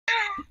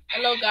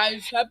Hello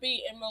guys,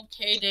 happy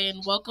MLK Day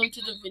and welcome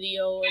to the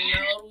video. And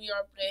now we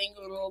are playing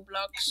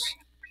Roblox.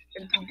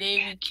 And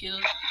today we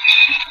killed not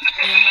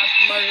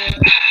the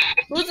murderer.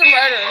 Who's the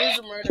murderer? Who's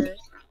the murderer?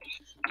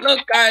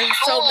 Look guys,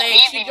 it's so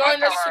late. She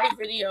joined us to the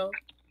video.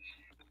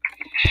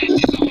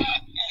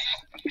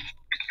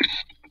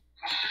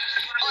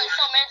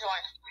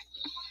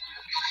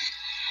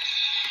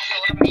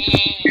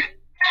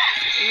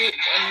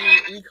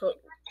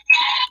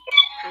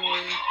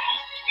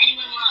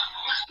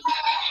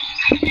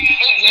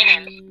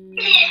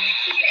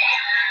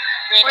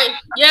 Wait,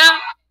 yeah?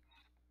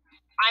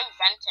 I'm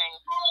venting.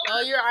 No,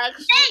 you're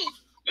actually...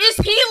 Is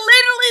he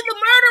literally the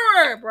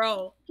murderer,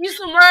 bro? He's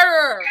the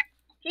murderer.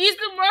 He's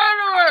the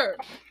murderer.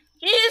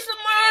 He's the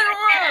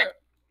murderer.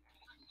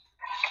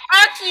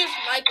 Actually, it's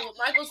Michael.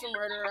 Michael's the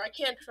murderer. I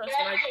can't trust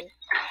Michael.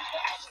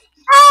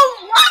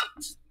 Oh,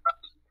 what?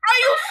 Are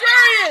you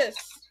serious?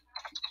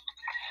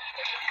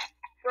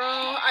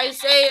 Bro,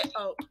 Isaiah.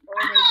 Oh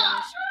my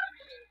gosh.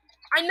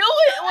 I know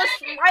it was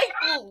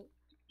Michael.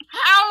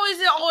 How is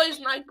it always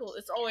Michael?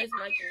 It's always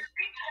Michael.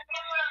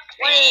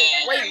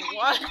 Wait,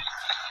 what?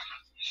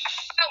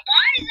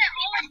 Why is it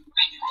always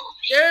Michael?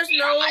 There's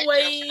no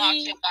way. No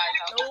way.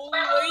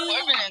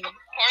 Corbin and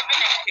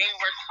Jay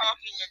were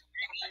talking and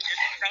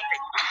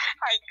something.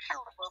 I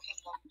killed both of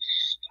them.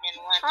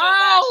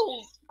 How?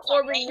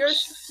 Corbin, you're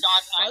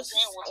sus,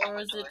 or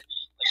is it?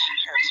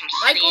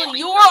 Michael,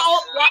 you are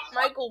all.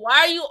 Michael, why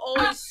are you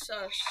always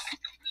sus?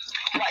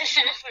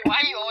 Seriously, why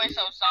are you always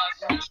so sus?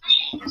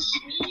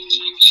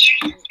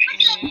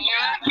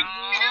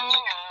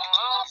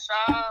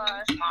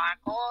 Sus,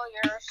 Michael,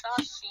 you're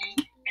sussy.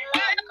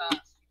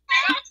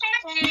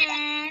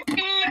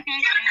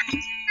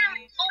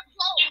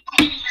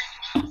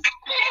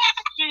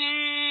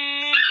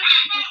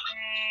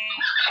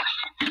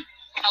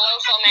 Hello,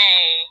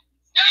 Soleil.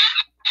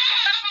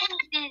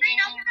 Ding ding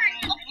ding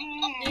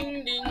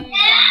ding ding ding ding.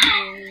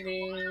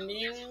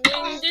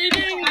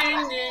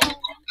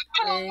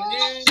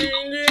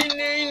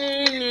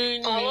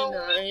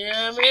 I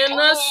am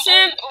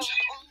innocent.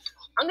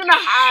 I'm gonna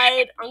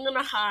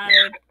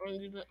hide.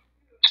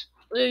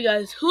 Look, you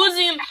guys, who's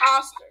the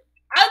imposter?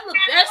 I have the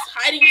best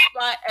hiding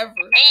spot ever.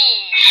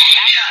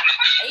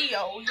 Hey,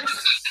 yo, you're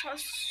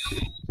sus.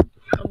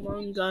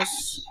 Among Us.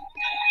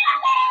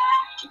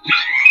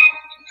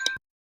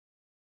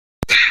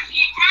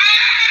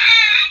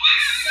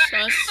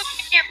 Sus.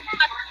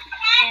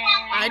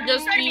 I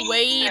just be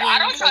waiting. I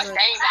don't trust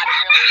anybody,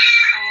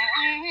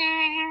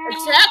 really.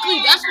 Exactly,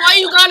 that's why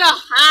you gotta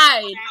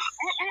hide.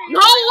 No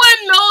one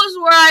knows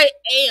where I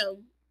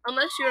am.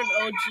 Unless you're an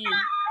OG.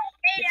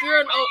 If you're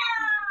an OG...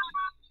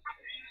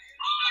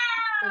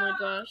 Oh my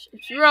gosh.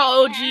 If you're an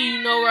OG,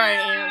 you know where I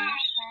am.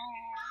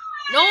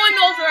 No one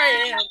knows where I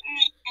am.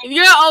 If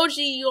you're an OG,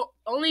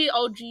 only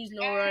OGs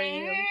know where I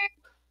am.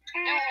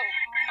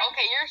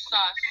 Okay, you're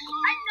sus.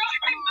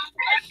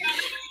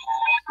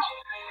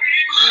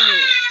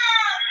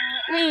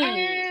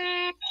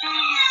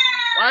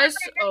 Why is...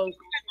 Oh.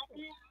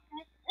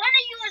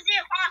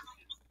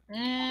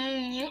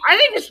 I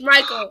think it's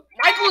Michael.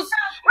 Michael's...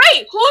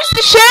 Wait, who's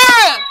the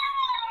sheriff?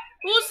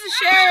 Who's the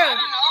sheriff? I don't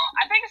know.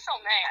 I think it's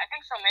Soleil. I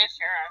think Soleil's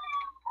sheriff.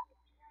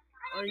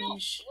 Are you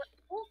sure?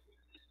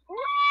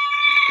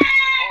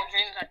 Oh,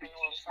 James, I think it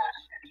was sus.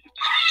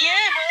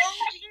 Yeah, bro.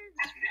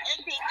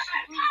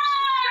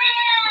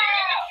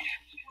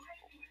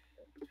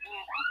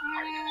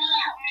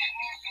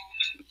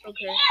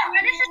 Okay.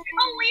 This is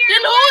so weird.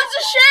 Then who's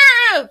the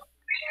sheriff?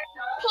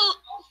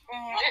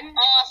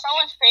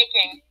 Someone's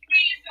faking.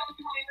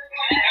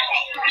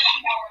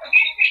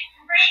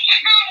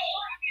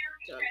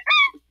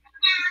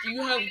 Do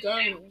you have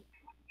gun?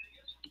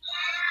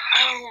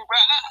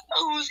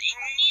 Who's in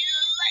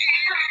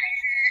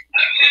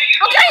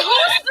Okay,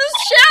 who's the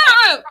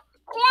sheriff?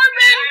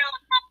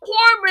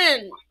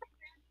 Corbin.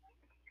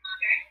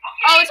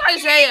 Oh, it's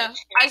Isaiah.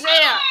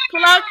 Isaiah,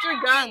 pull out your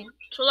gun.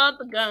 Pull out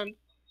the gun.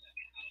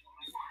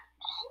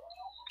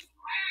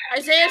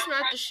 Isaiah's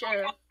not the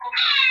sheriff.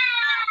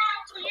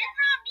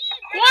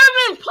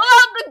 Corbin, pull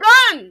out the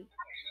gun.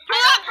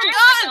 Pull out the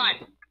gun.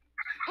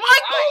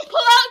 Michael,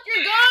 pull out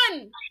your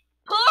gun.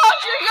 Pull out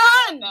your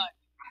gun. I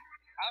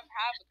don't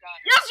have a gun.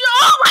 Yes, you.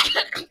 Oh my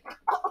God.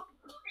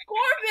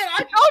 Corbin,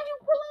 I told you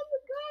pull out the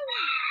gun.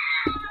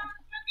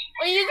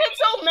 Wait, you get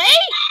so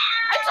mad?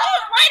 I told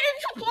you, why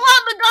didn't you pull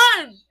out the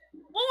gun?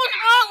 What was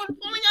wrong with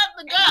pulling out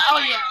the gun?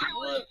 Oh yeah,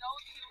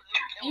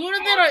 you would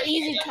have been an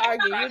easy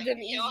target. You would have been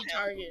an easy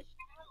target.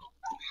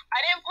 I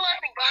didn't pull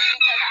out the gun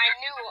because I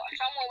knew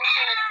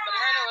the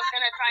murderer was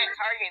gonna try and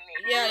target me.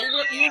 Yeah, you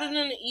would have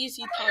been an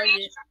easy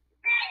target.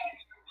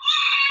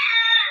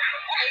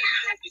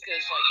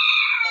 Because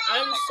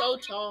I'm so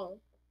tall.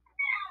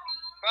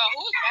 Bro,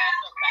 who's that in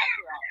the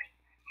background?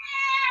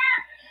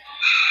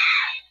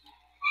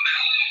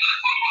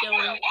 Yo,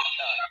 What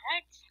the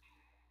heck?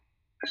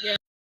 yeah.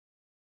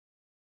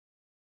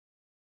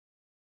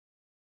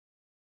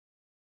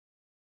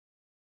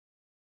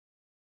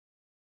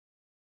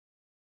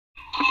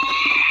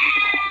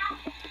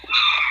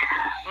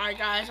 Alright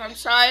guys. Guys, I'm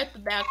sorry if the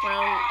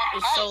background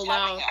is so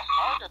loud.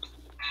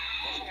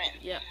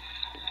 Yeah.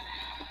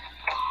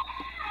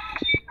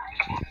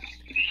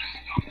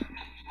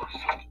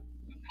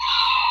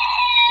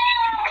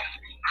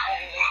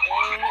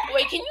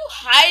 Wait, can you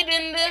hide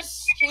in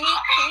this? Can you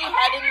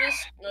hide in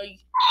this? No. Wait,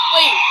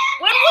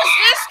 when was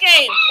this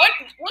game?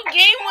 What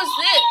game was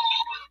this?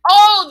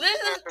 Oh, this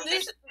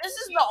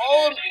is the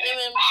old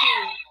MM2.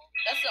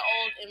 That's the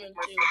old MM2.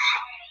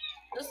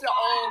 This is the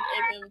old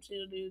MM2,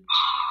 dude.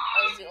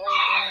 That was the old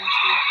MM2.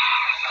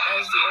 That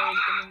was the old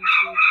MM2.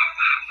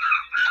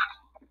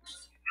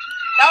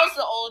 That was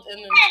the old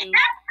MM2.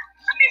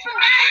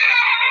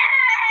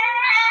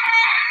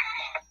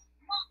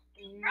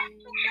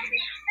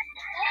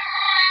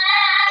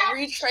 I'm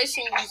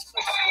retracing these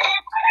footsteps.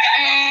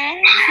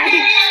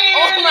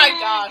 Oh my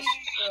gosh.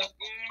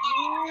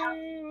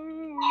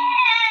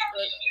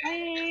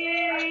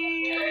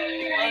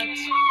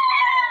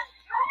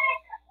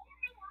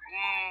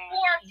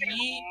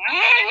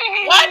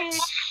 What?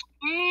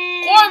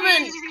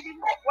 Corbin!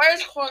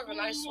 Where's Corbin?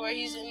 I swear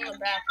he's in the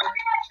bathroom.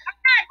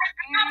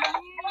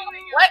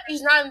 What?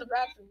 He's not in the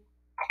bathroom.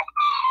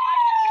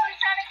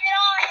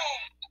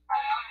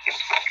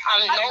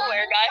 I'm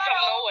nowhere, guys. I'm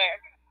nowhere.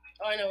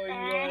 I know where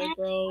you are,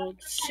 bro.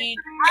 See.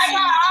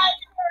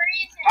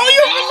 Oh,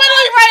 you're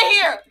literally right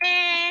here.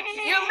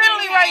 You're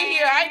literally right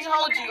here. I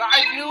told you.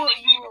 I knew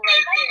you were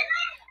right there.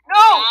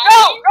 No!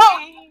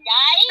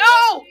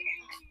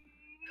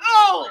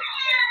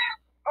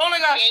 Oh my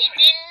gosh.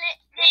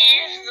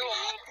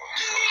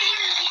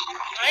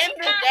 I am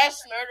the best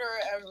murderer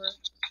ever.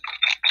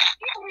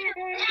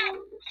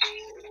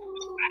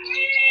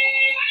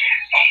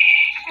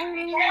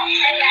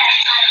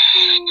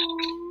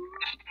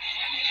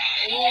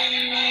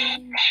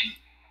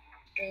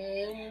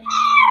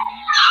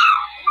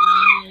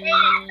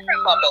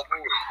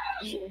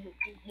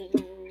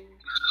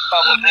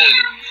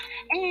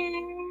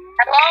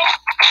 Hello?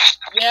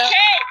 Yeah.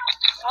 Hey,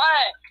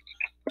 what?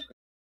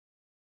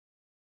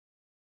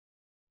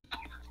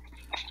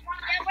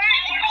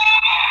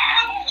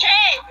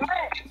 Hey,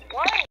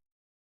 what?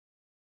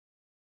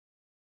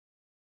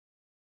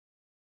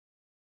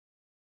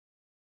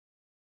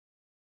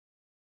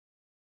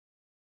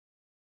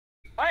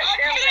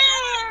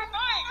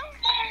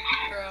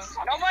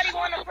 Nobody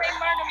want to play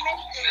murder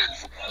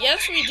mystery.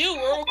 Yes, we do.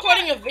 We're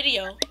recording a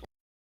video.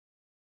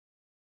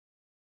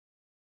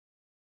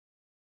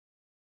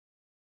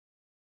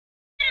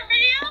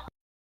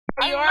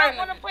 I do not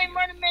want to play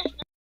murder mystery.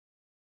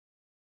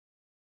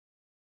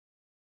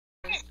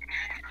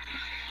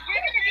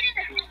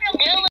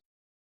 Dylan.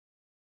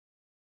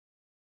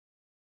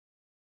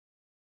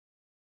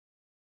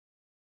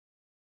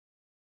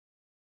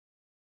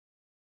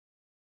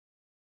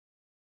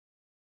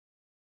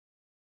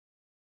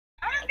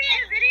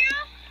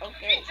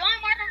 Okay.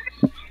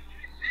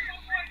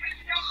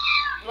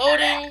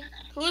 Loading.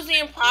 Who's the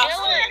imposter?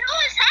 Dylan. Who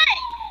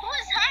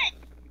is high?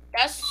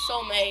 That's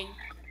so May.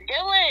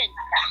 Dylan.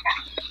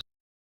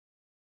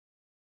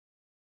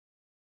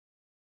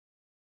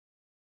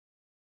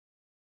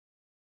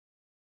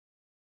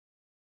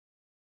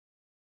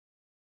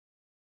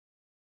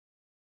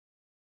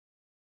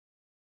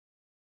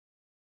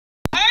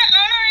 I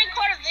want to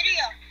record a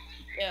video.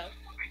 Yeah.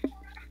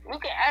 You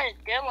can ask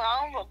Dylan. I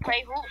don't even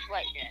play hoops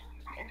like that.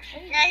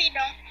 Okay. Yeah, he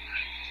don't.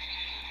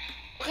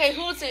 Okay,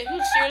 who's it?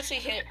 Who's seriously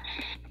hit?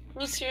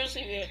 Who's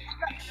seriously hit?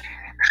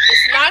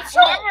 It's not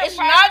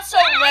so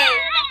May.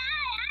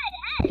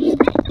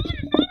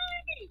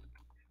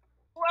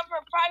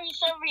 Whoever private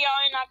server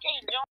y'all in, I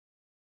can't join.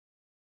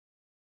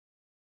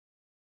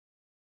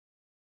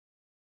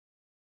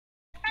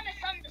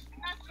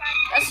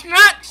 That's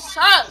not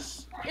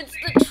sus. It's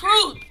the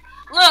truth.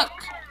 Look.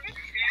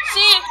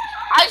 See,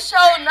 I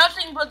show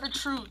nothing but the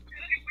truth.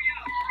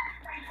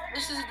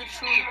 This is the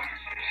truth.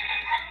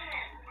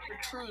 The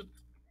truth.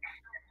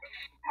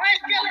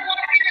 Where's Dylan?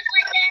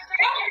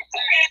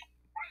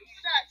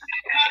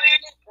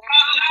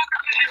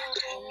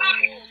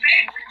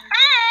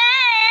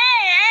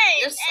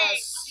 You're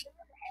sus.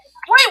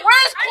 Wait,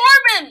 where's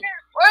Corbin?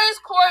 Where's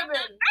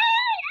Corbin?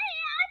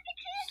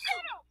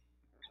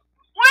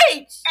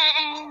 Wait!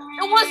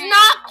 It was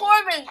not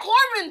Corbin.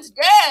 Corbin's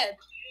dead.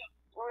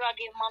 We're gonna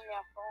give mommy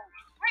a phone.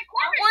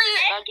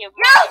 Yeah,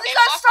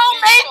 because so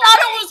May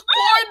thought it was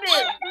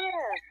Corbin.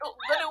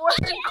 But it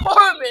wasn't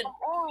Corbin.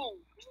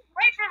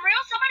 Wait, for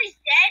real? Somebody's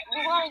dead?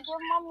 We're gonna give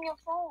mommy a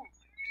phone.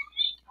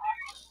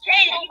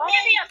 Jay, you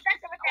can't be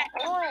obsessed with that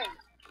phone.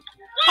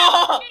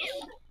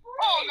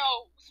 Oh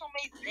no,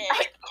 somebody's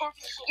dead.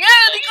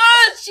 Yeah,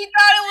 because she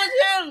thought it was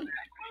him.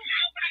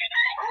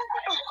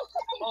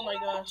 Oh my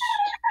gosh.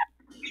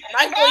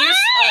 Michael, you're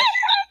sus.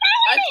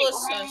 Michael is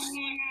sus.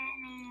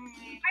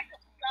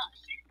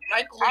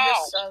 Michael,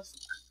 you're sus.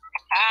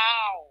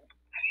 Ow.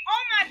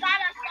 Oh my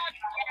god, I saw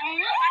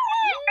you.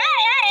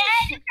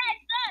 Hey, this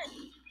guy's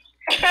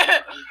sus.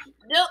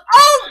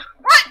 Oh,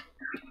 what?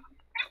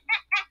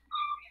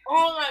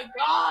 Oh my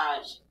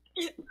gosh.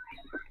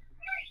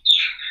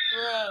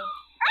 Bro.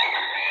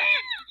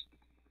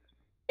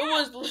 It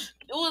was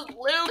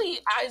literally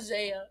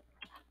Isaiah.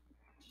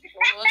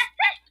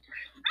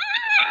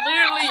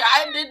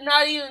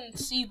 not even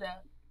see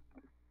that.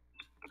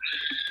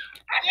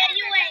 Yeah,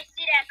 you ain't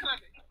see that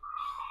coming.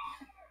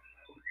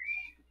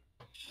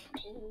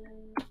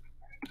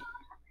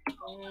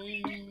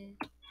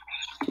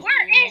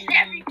 Where is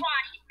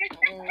everybody?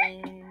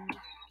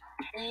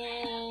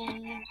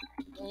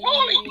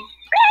 Holy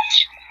bitch!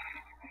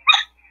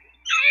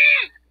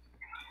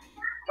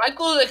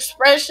 Michael's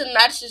expression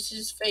matches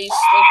his face.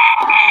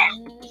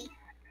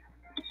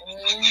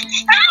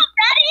 Stop,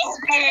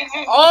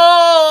 Daddy!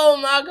 Oh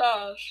my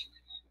gosh.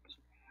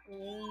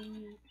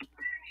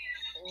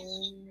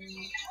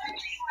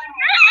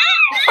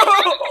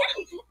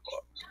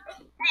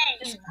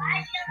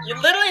 You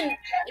literally,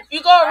 if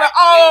you go around,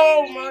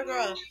 oh my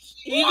god.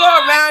 If you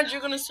go around,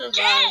 you're gonna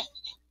survive.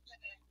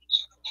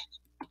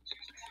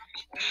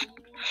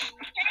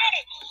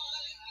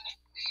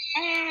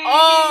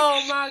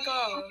 Oh my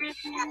gosh.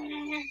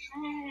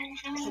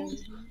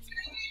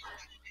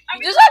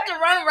 You just have to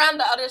run around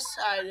the other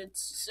side.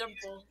 It's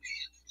simple.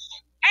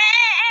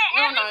 Hey,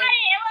 No, everybody.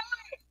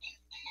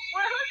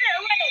 Well, who's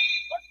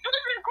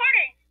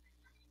recording?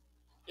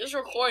 It's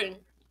recording.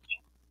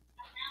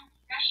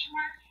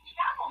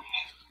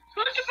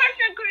 Who's the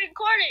person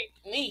recording?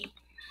 Me.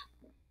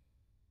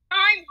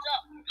 Time's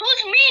up.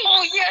 Who's me?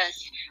 Oh, yes.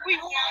 We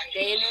won.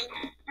 David.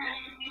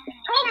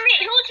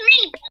 Who's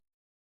me?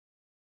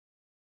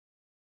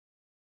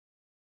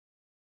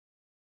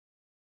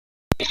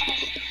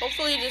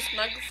 Hopefully this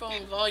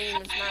microphone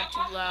volume is not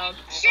too loud.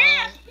 Chef,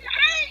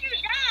 how did you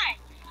die?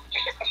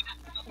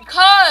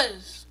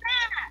 Because.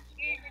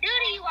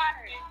 Duty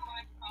water.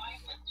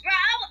 Bro,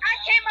 I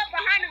came up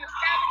behind him and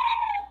stabbed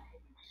him.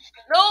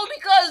 No,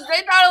 because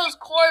they thought it was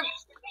Corbin.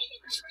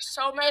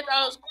 So many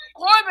thought it was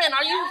Corbin.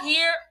 Are you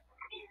here?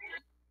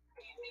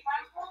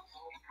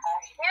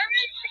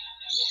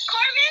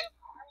 Corbin?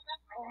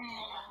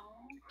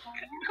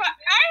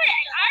 I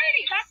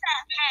already got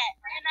that hat,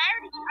 and I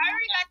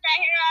already got that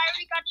hair. I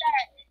already got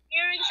that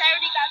earrings. I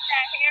already got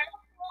that hair.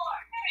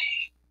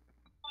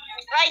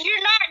 Like,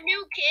 you're not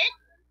new, kid,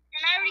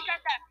 and I already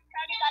got that.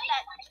 I already got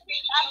that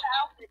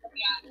outfit.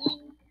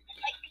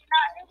 Like, you're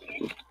not new,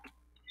 kid.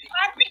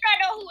 I think I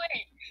know who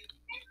it is.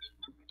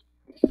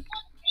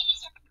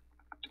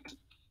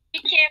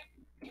 You can't.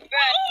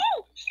 Right.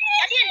 Oh,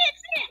 I see it.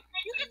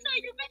 You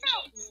can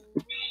tell.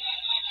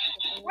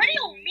 What do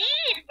you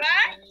mean,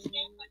 bruh?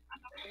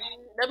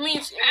 That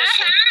means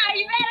innocent.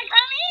 You better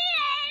come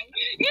in.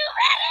 You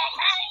better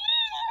come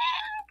in.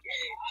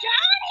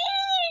 Johnny.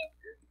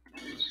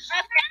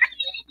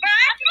 Bro,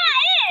 I'm not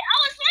in. I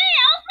was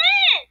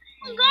playing.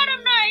 Oh God,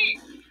 I'm not in.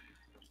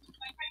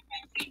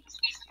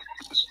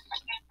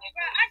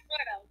 Bro, I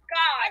swear to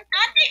God.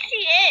 I think she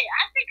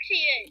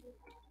is.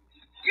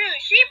 Dude,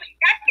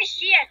 I think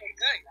she has a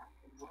gun.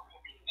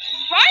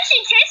 Why is she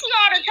chasing you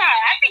all the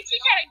time? I think she's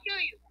trying to kill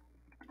you.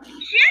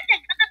 She has the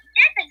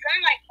gun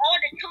like all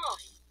the time.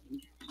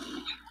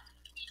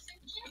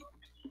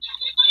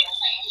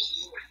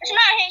 It's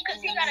not him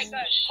because he got a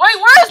gun. Wait,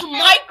 where's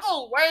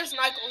Michael? Where's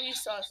Michael? He's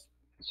sus.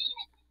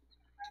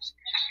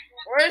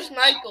 Where's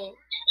Michael?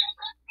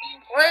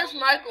 Where's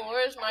Michael?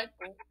 I'm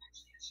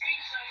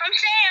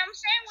saying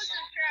with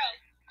the trail.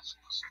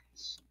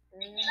 I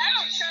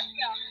don't trust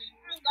y'all.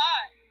 Oh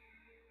God.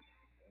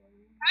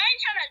 I ain't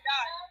trying to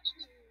die.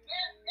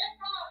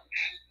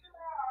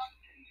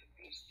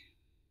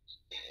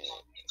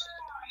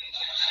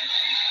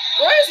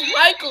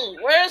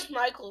 Where's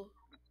Michael?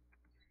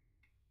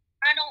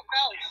 I don't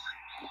know.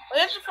 We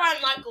have to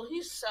find Michael.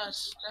 He's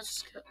sus.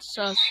 That's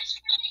sus.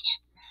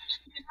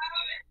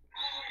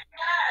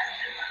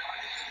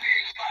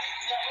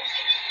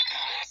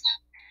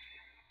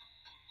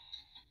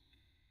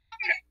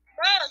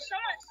 Bro,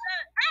 someone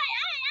said,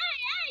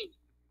 hey!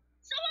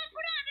 Someone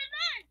put on the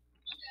knife!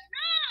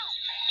 No,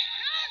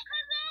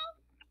 cuzzo!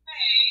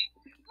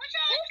 What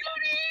y'all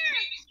doing here?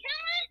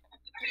 Killing?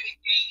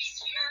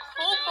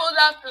 Who pulled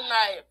out the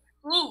knife?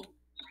 Who?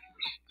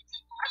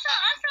 I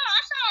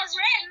saw a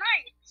red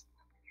knife.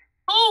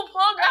 Who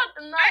pulled out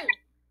the knife?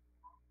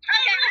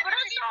 Okay, but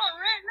I saw a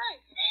red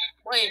knife.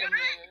 Wait a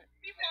minute.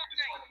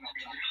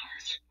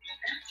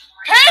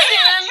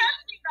 Hayden!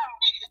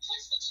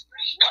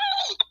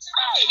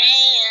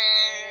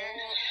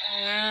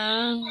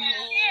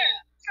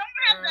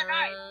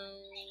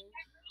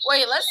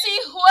 Wait, let's see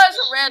who has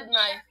a red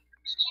knife.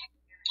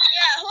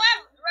 Yeah,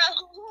 whoever.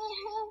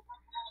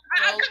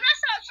 Because I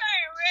saw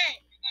something red.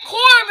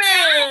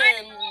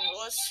 Corbin!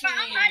 Let's see.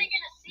 I'm hiding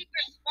in a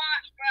secret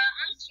spot, bro.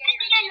 I'm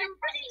scared.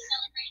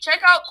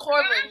 Check out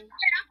Corbin.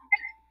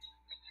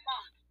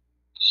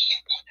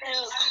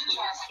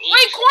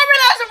 Wait, Corbin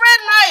has a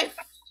red knife!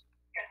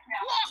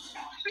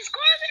 It's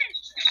Corbin!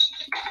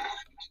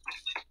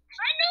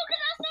 I know because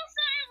I saw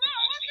something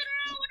walking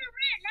around with a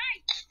red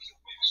knife.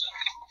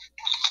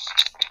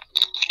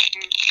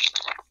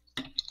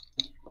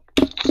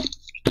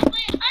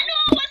 I know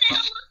I wasn't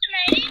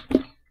hallucinating.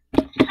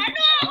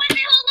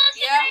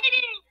 Yeah.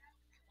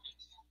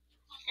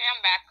 Okay,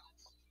 I'm back.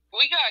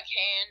 We got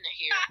Ken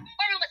here.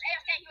 Corbin was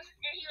AFK.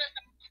 He was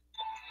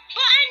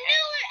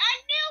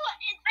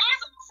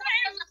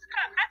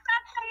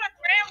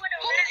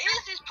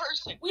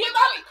person. We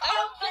about to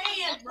call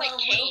Kane, bro. Like Real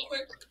Kane.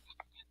 quick.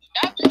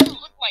 That doesn't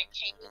look like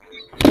Kane.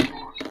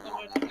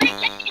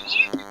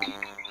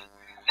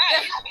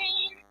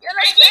 Yeah,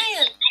 that's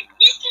Kane.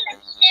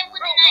 Bro,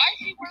 why is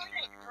he wearing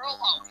a girl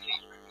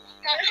outfit?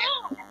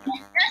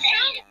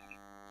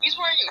 He's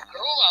wearing a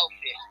girl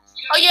outfit.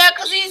 Oh yeah,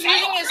 cause he's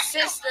using his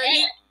sister.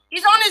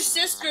 He's on his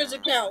sister's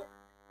account.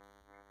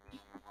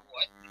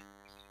 What?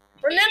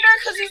 Remember,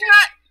 cause he's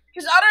not.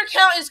 His other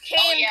account is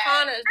Kane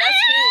Connors. That's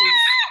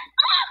his.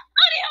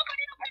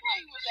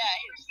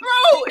 Bro,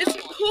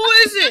 who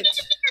is it?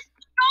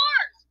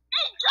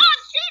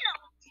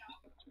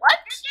 What?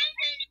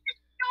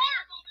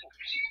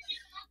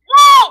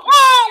 Whoa,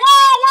 whoa,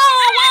 whoa,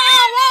 whoa,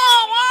 whoa, whoa,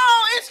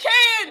 whoa! It's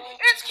Kane!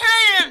 It's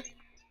Kane!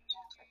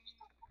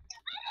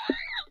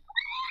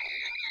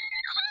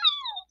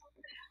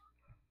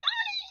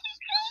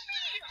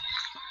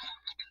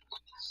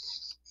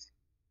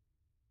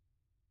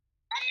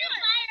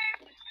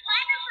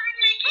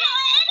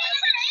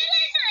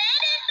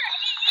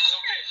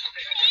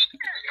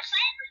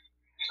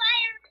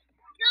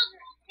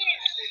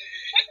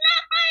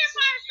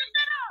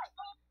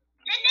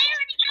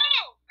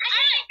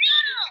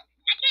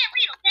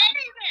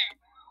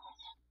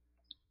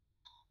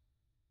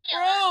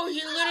 Bro,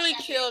 he literally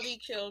killed. He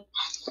killed.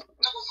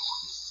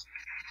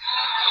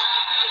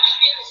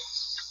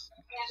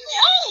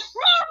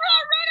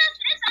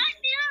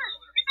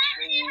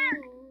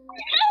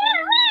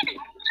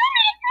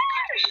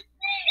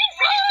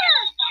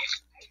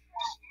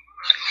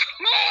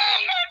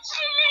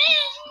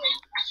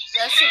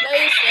 That's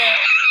amazing.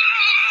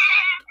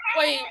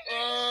 Wait,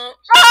 oh,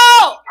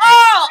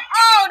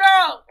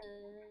 no.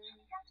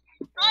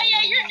 Oh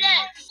yeah, you're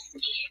dead.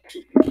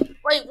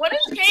 Wait, what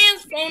is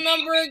Kane's phone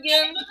number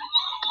again?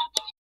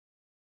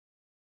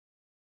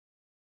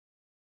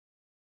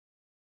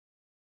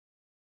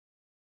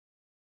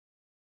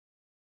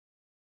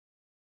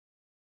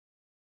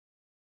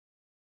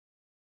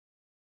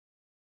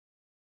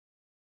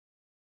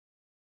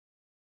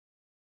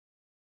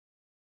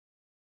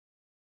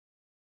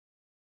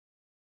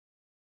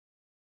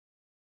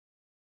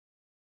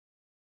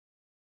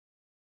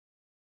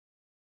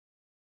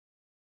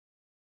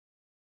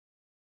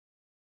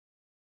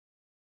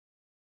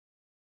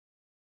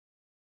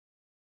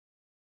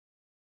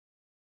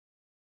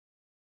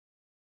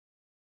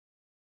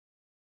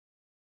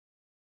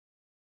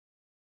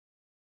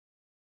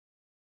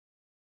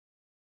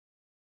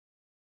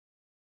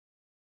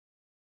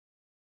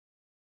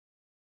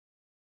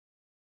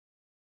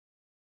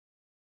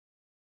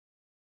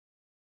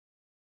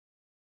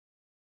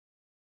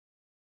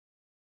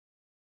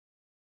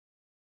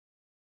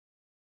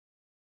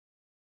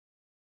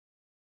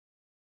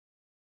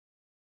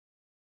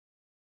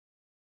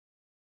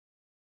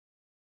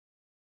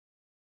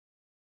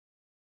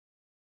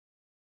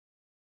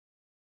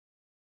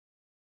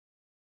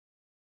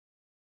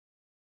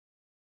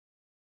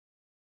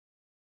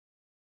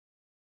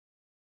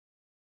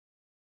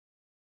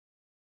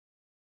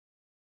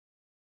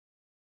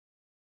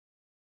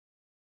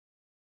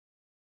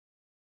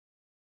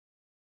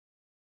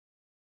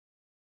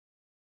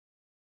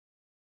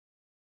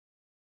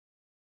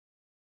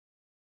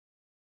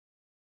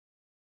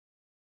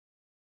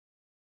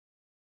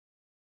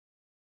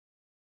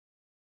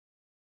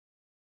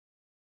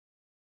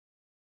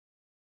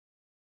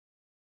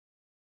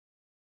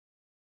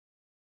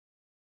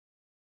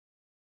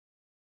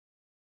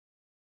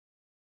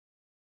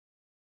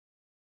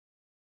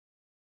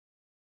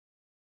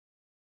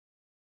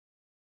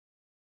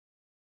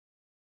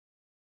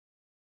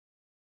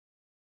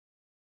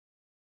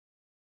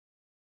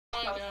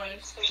 Oh,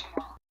 guys.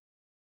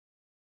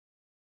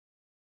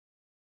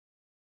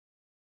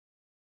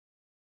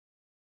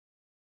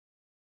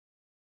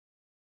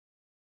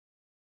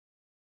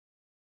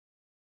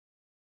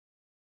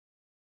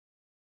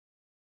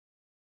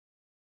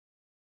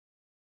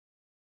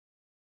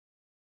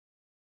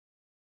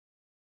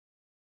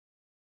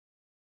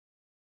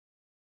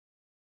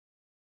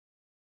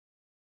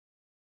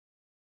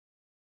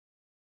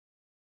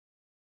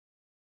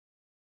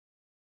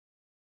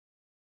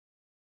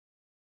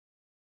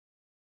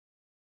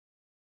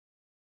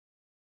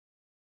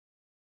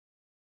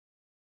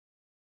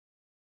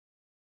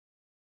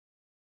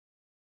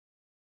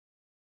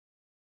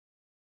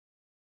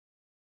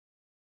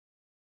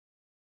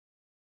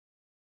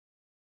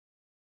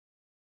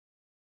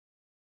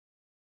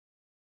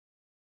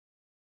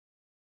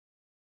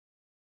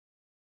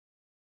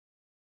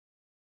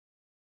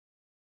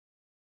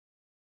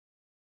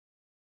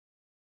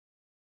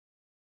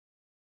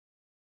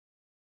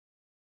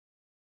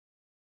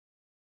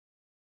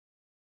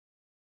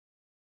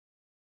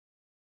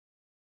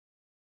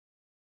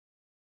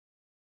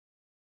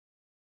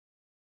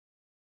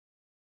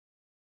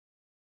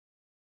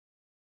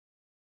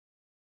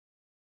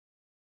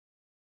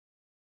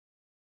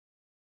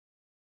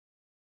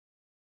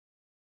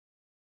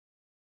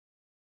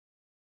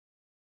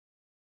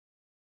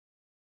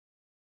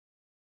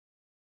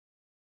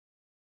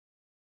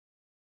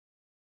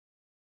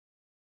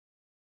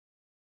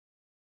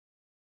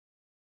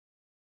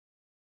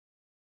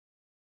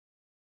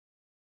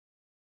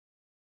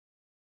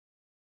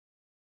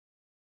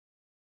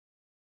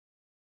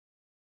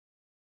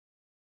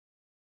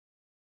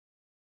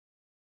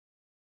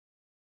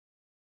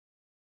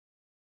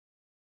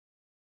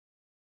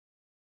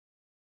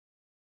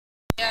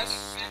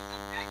 Yes.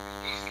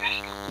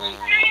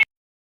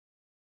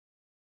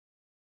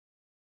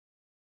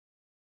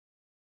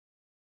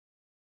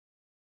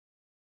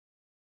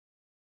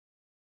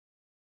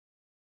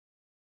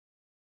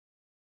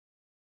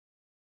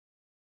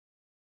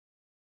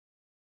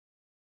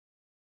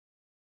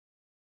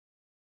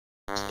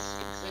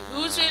 Wait,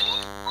 who's it?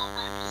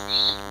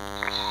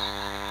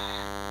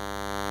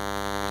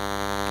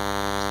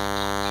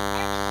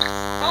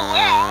 Oh,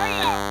 where are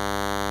y'all?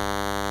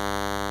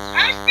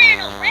 I'm staying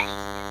away.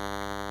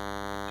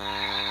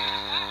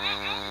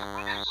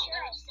 I'm not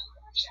sure.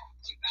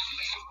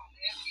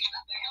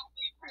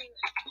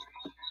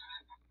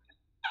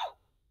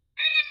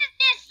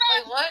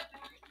 Wait, what?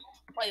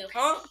 Wait,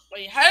 huh?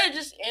 Wait, how did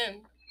this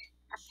end?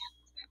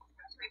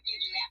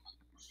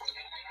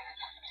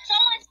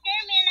 Someone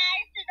scared me and I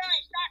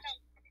accidentally shot them.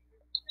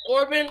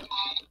 Corbin?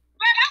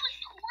 Bro, that was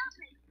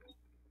Corbin.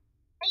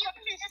 Hey, you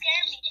can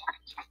scare me.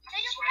 They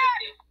just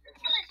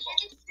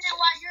did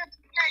while you're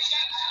dying.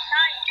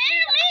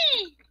 Scare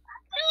me!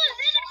 He was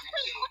in it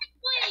too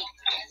quickly.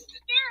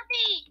 Scare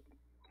me.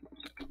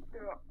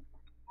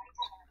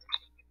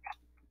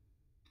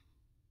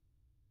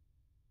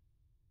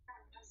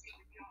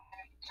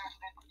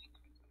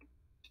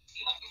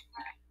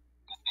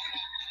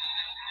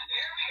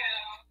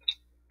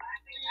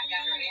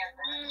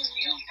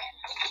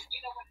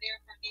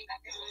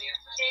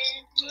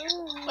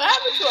 What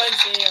happened to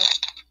Isaiah?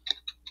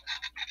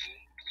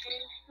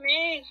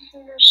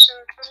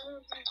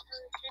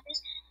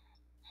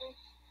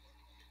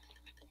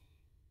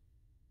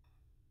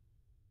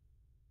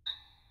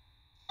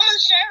 I'm a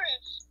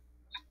sheriff.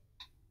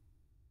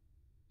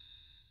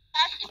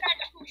 That's the kind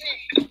of who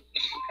it.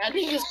 I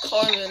think it's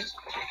Corbin. No,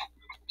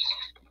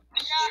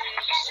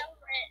 get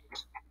over it.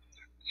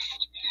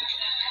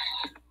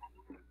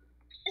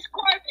 It's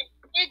Corbin.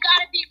 It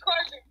gotta be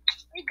Corbin.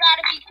 It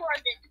gotta be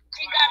Corbin.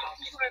 It gotta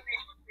be Corbin.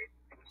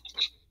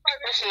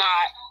 It's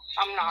not.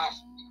 I'm not.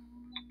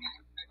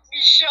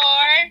 You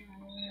sure?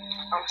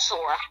 I'm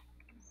sure.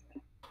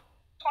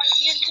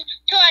 You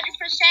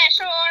 200%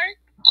 sure?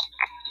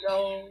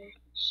 No.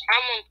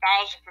 I'm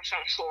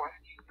 1,000% sure.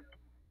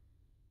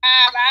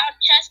 I'll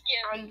trust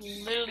you. I'm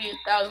literally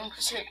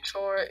 1,000%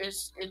 sure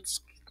it's Bro,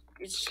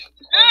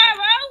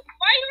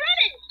 why you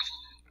running?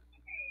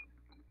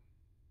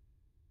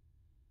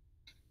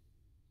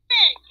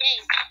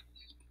 Game.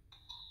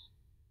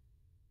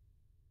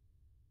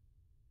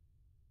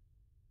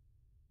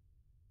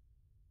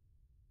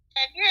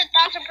 If you're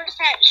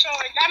 1,000%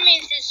 sure, that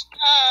means it's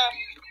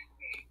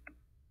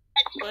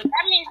What?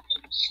 that means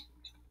it's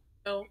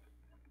No.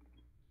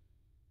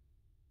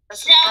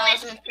 That's So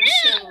it's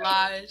 1,000%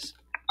 lies.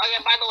 Oh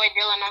yeah, by the way,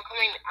 Dylan, I'm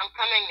coming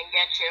to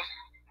get you.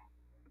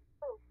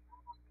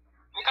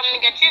 I'm coming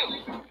to get you.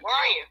 Where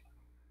are you?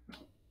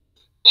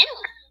 You.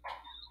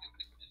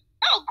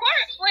 Oh,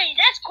 wait,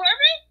 that's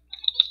Corbin?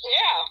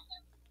 Yeah.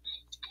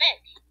 Hey.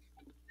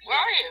 Where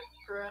are you?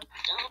 Bruh.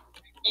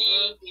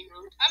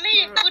 I'm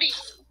eating booty.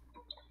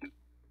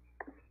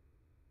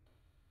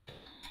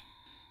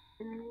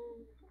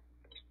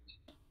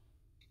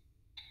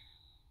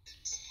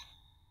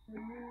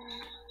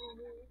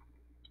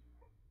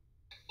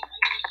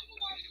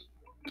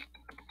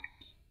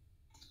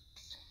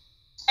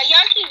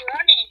 Y'all keep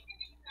running.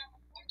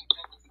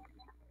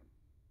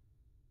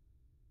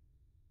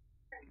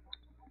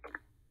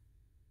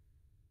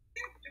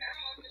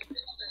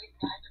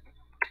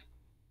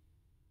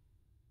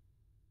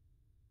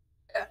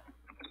 Yeah.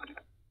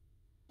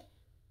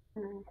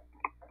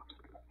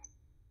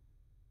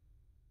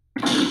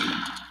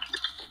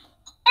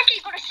 Okay,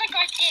 go to suck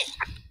our dick.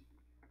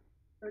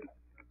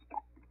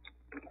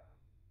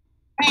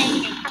 Hey.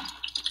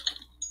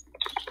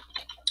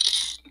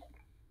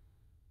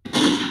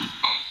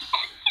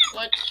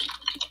 What?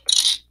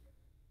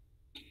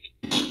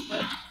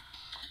 What?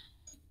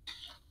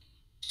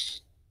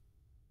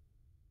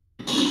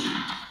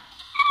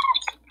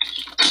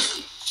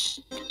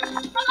 I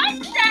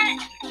like that.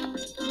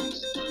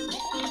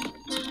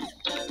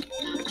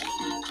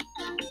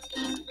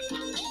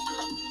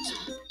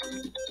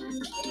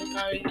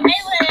 Sorry. Hey,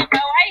 wait, bro,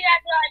 why you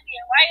gotta do that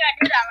again? Why you gotta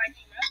do that right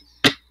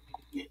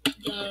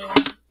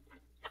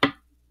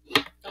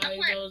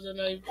There was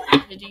another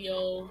video.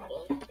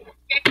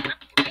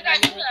 You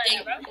gotta do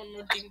that, bro. One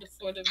more thing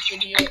before the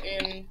video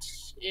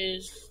ends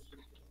is.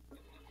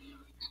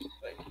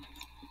 Wait.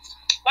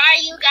 Why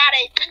you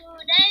gotta do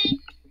that?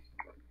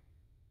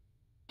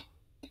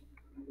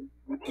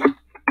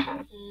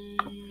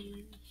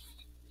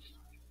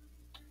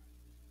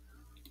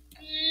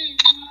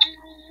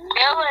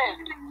 Dylan,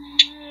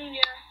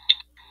 Yeah.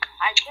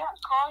 I can't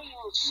call you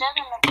at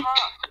 7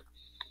 o'clock.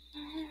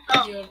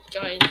 Yo,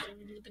 guys,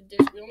 look at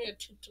this. We only have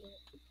 2 to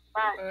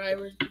Bye.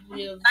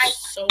 we have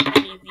so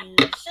many views.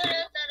 So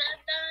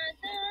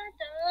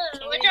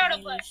What many y'all to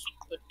views, play?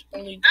 but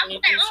only I'm 23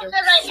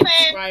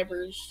 playing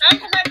subscribers. I'm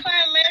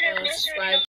playing Murder Mystery.